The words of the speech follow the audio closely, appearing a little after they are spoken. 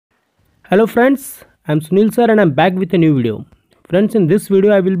Hello friends, I'm Sunil sir and I'm back with a new video. Friends, in this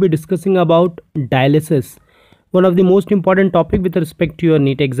video I will be discussing about dialysis, one of the most important topic with respect to your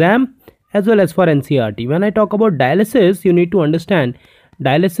NEET exam as well as for NCERT. When I talk about dialysis, you need to understand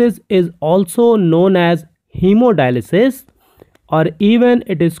dialysis is also known as hemodialysis, or even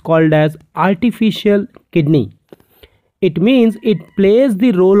it is called as artificial kidney. It means it plays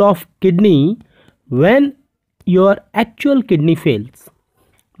the role of kidney when your actual kidney fails.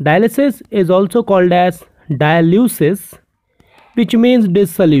 Dialysis is also called as dialysis, which means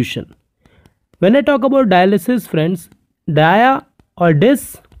dissolution. When I talk about dialysis, friends, dia or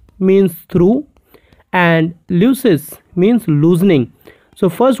dis means through and lysis means loosening. So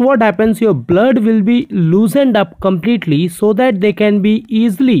first what happens, your blood will be loosened up completely so that they can be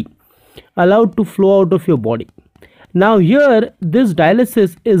easily allowed to flow out of your body. Now here this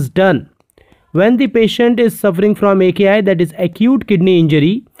dialysis is done when the patient is suffering from AKI, that is acute kidney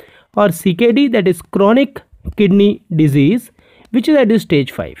injury, or CKD, that is chronic kidney disease, which is at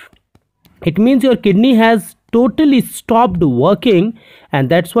stage 5. It means your kidney has totally stopped working, and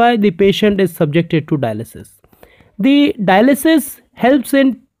that's why the patient is subjected to dialysis. The dialysis helps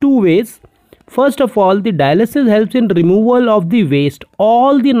in two ways. First of all, the dialysis helps in removal of the waste.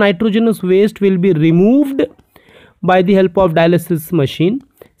 All the nitrogenous waste will be removed by the help of dialysis machine.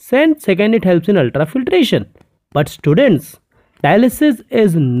 Second, it helps in ultrafiltration. But students, dialysis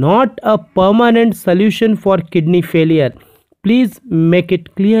is not a permanent solution for kidney failure. Please make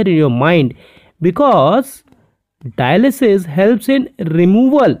it clear in your mind, because dialysis helps in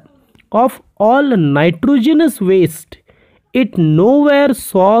removal of all nitrogenous waste. It nowhere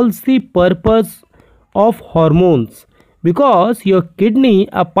solves the purpose of hormones, because your kidney,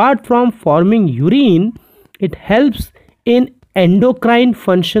 apart from forming urine, it helps in endocrine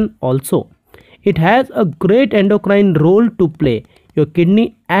function also. It has a great endocrine role to play. Your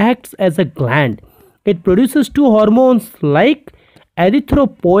kidney acts as a gland. It produces two hormones like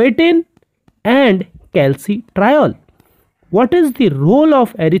erythropoietin and calcitriol. What is the role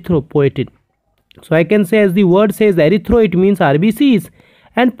of erythropoietin? So I can say, as the word says, erythro, it means RBCs,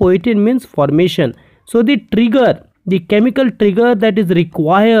 and poietin means formation. So the trigger, the chemical trigger that is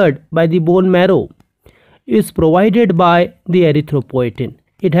required by the bone marrow is provided by the erythropoietin.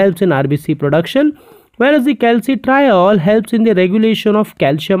 It helps in RBC production, whereas the calcitriol helps in the regulation of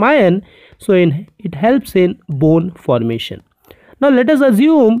calcium ion, so it helps in bone formation. Now let us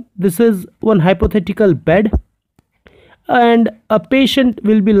assume this is one hypothetical bed and a patient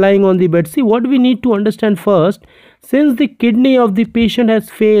will be lying on the bed. See, what we need to understand first, since the kidney of the patient has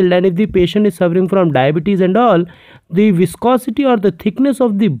failed, and if the patient is suffering from diabetes and all, the viscosity or the thickness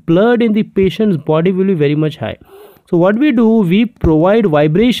of the blood in the patient's body will be very much high. So what we do, we provide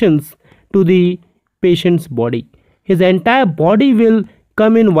vibrations to the patient's body. His entire body will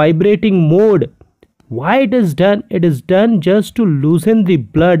come in vibrating mode. Why it is done? It is done just to loosen the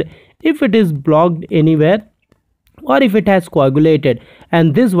blood if it is blocked anywhere or if it has coagulated,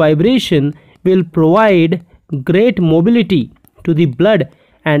 and this vibration will provide great mobility to the blood,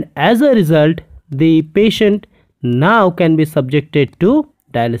 and as a result the patient now can be subjected to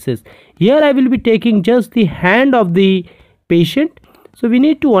dialysis. Here I will be taking just the hand of the patient. So we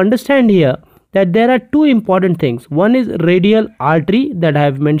need to understand here that there are two important things. One is radial artery that I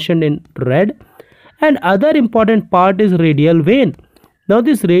have mentioned in red, and other important part is radial vein. Now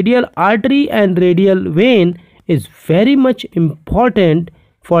this radial artery and radial vein is very much important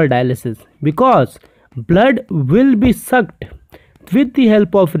for dialysis, because blood will be sucked with the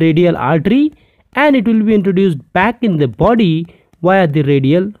help of radial artery and it will be introduced back in the body via the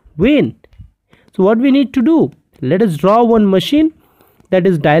radial vein. So what we need to do, let us draw one machine, that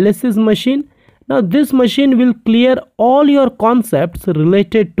is dialysis machine. Now this machine will clear all your concepts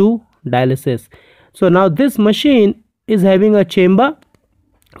related to dialysis. So now this machine is having a chamber.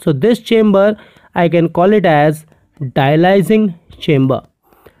 So this chamber I can call it as dialyzing chamber.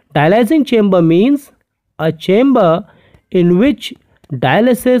 Dialyzing chamber means a chamber in which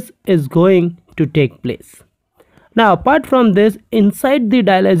dialysis is going to take place. Now apart from this, inside the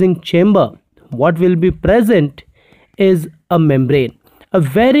dialyzing chamber, what will be present is a membrane, a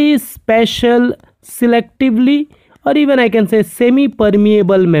very special, selectively, or even I can say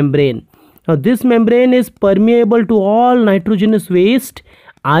semi-permeable membrane. Now this membrane is permeable to all nitrogenous waste,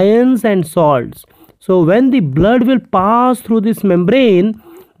 ions and salts. So when the blood will pass through this membrane,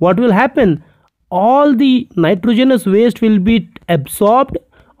 what will happen? All the nitrogenous waste will be absorbed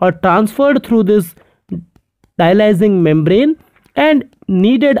or transferred through this dialyzing membrane, and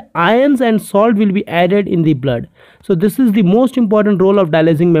needed ions and salt will be added in the blood. So this is the most important role of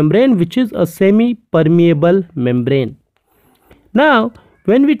dialyzing membrane, which is a semi-permeable membrane. Now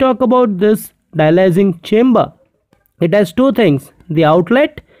when we talk about this dialyzing chamber, it has two things, the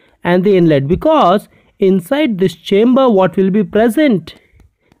outlet and the inlet, because inside this chamber what will be present?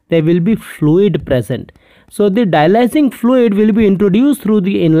 There will be fluid present. So the dialyzing fluid will be introduced through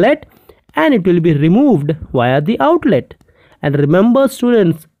the inlet and it will be removed via the outlet. And remember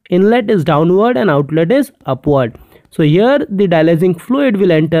students, inlet is downward and outlet is upward. So here the dialyzing fluid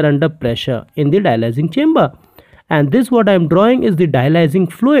will enter under pressure in the dialyzing chamber. And this what I am drawing is the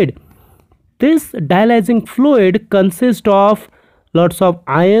dialyzing fluid. This dialyzing fluid consists of lots of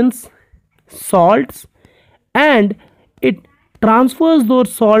ions, salts, and it transfers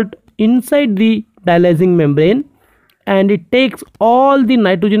those salt inside the dialyzing membrane, and it takes all the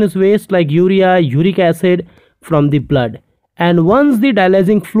nitrogenous waste like urea, uric acid from the blood. And once the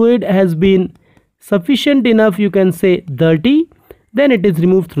dialyzing fluid has been sufficient enough, you can say dirty, then it is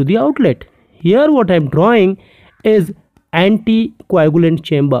removed through the outlet. Here what I am drawing is anticoagulant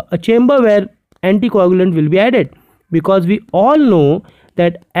chamber, a chamber where anticoagulant will be added, because we all know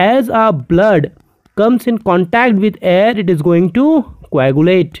that as our blood comes in contact with air, it is going to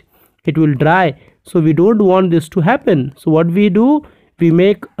coagulate, it will dry. So we don't want this to happen. So what we do, we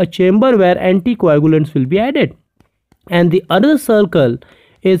make a chamber where anticoagulants will be added. And the other circle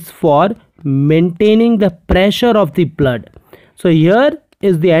is for maintaining the pressure of the blood. So here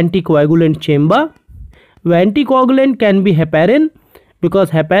is the anticoagulant chamber. The anticoagulant can be heparin,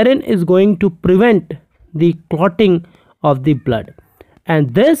 because heparin is going to prevent the clotting of the blood.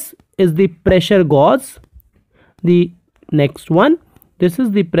 And this is the pressure gauge. The next one, this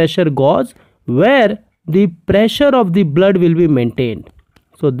is the pressure gauge where the pressure of the blood will be maintained.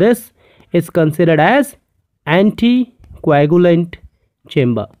 So this is considered as anticoagulant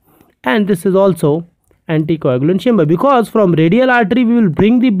chamber, and this is also anticoagulant chamber, because from radial artery we will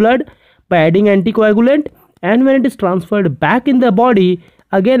bring the blood by adding anticoagulant, and when it is transferred back in the body,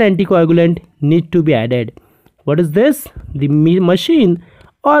 again anticoagulant need to be added. What is this? The machine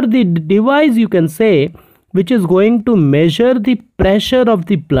or the device, you can say, which is going to measure the pressure of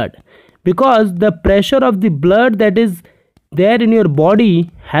the blood, because the pressure of the blood that is there in your body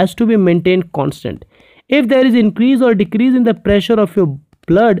has to be maintained constant. If there is increase or decrease in the pressure of your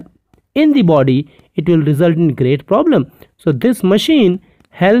blood in the body, it will result in great problem. So this machine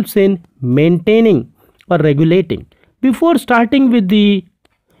helps in maintaining or regulating. Before starting with the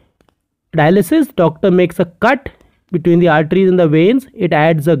dialysis, doctor makes a cut between the arteries and the veins. It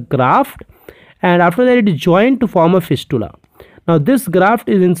adds a graft, and after that it is joined to form a fistula. Now this graft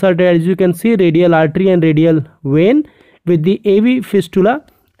is inserted, as you can see, radial artery and radial vein with the AV fistula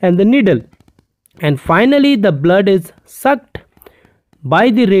and the needle. And finally the blood is sucked by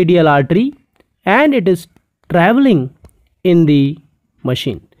the radial artery and it is traveling in the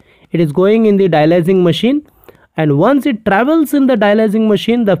machine. It is going in the dialyzing machine, and once it travels in the dialyzing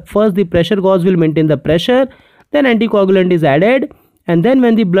machine, the pressure gauge will maintain the pressure, then anticoagulant is added, and then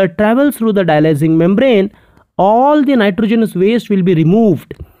when the blood travels through the dialyzing membrane, all the nitrogenous waste will be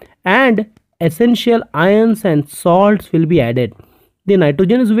removed and essential ions and salts will be added. The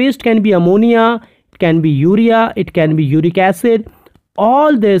nitrogenous waste can be ammonia, it can be urea, it can be uric acid.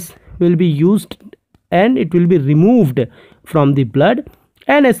 All this will be used and it will be removed from the blood,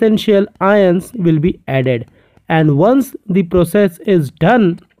 and essential ions will be added. And once the process is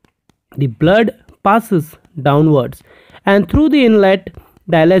done, the blood passes downwards, and through the inlet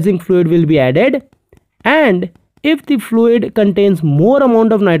dialyzing fluid will be added. And if the fluid contains more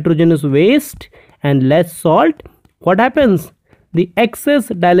amount of nitrogenous waste and less salt, what happens? The excess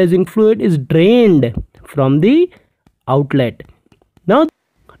dialyzing fluid is drained from the outlet.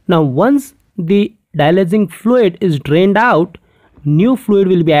 Now once the dialyzing fluid is drained out, new fluid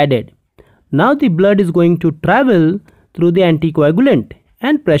will be added. Now the blood is going to travel through the anticoagulant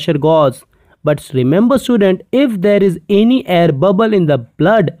and pressure gauge. But remember student, if there is any air bubble in the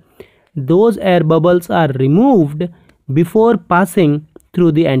blood, those air bubbles are removed before passing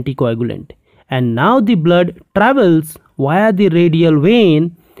through the anticoagulant. And now the blood travels via the radial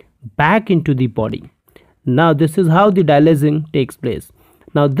vein back into the body. Now this is how the dialyzing takes place.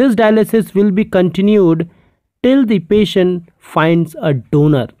 Now this dialysis will be continued till the patient finds a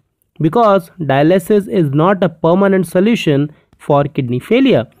donor, because dialysis is not a permanent solution for kidney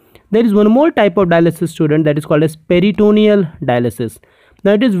failure. There is one more type of dialysis student, that is called as peritoneal dialysis.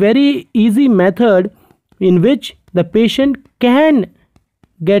 Now it is very easy method in which the patient can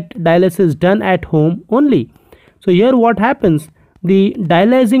get dialysis done at home only. So here what happens, the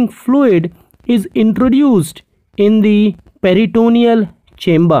dialyzing fluid is introduced in the peritoneal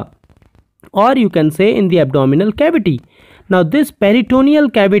chamber, or you can say in the abdominal cavity. Now this peritoneal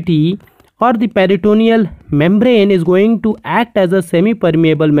cavity or the peritoneal membrane is going to act as a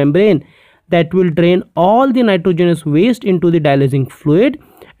semi-permeable membrane that will drain all the nitrogenous waste into the dialysing fluid,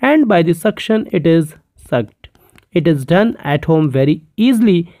 and by the suction it is sucked. It is done at home very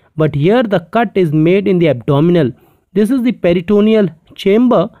easily, but here the cut is made in the abdominal. This is the peritoneal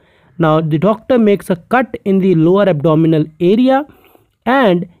chamber. Now the doctor makes a cut in the lower abdominal area,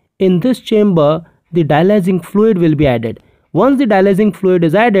 and in this chamber the dialysing fluid will be added. Once the dialysing fluid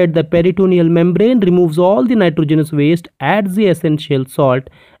is added, the peritoneal membrane removes all the nitrogenous waste, adds the essential salt,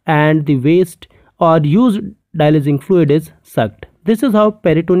 and the waste or used dialysing fluid is sucked. This is how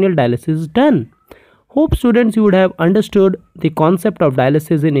peritoneal dialysis is done. Hope students you would have understood the concept of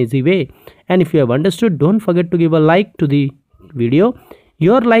dialysis in easy way. And if you have understood, don't forget to give a like to the video.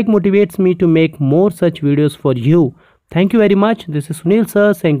 Your like motivates me to make more such videos for you. Thank you very much. This is Sunil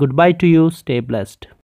sir saying goodbye to you. Stay blessed.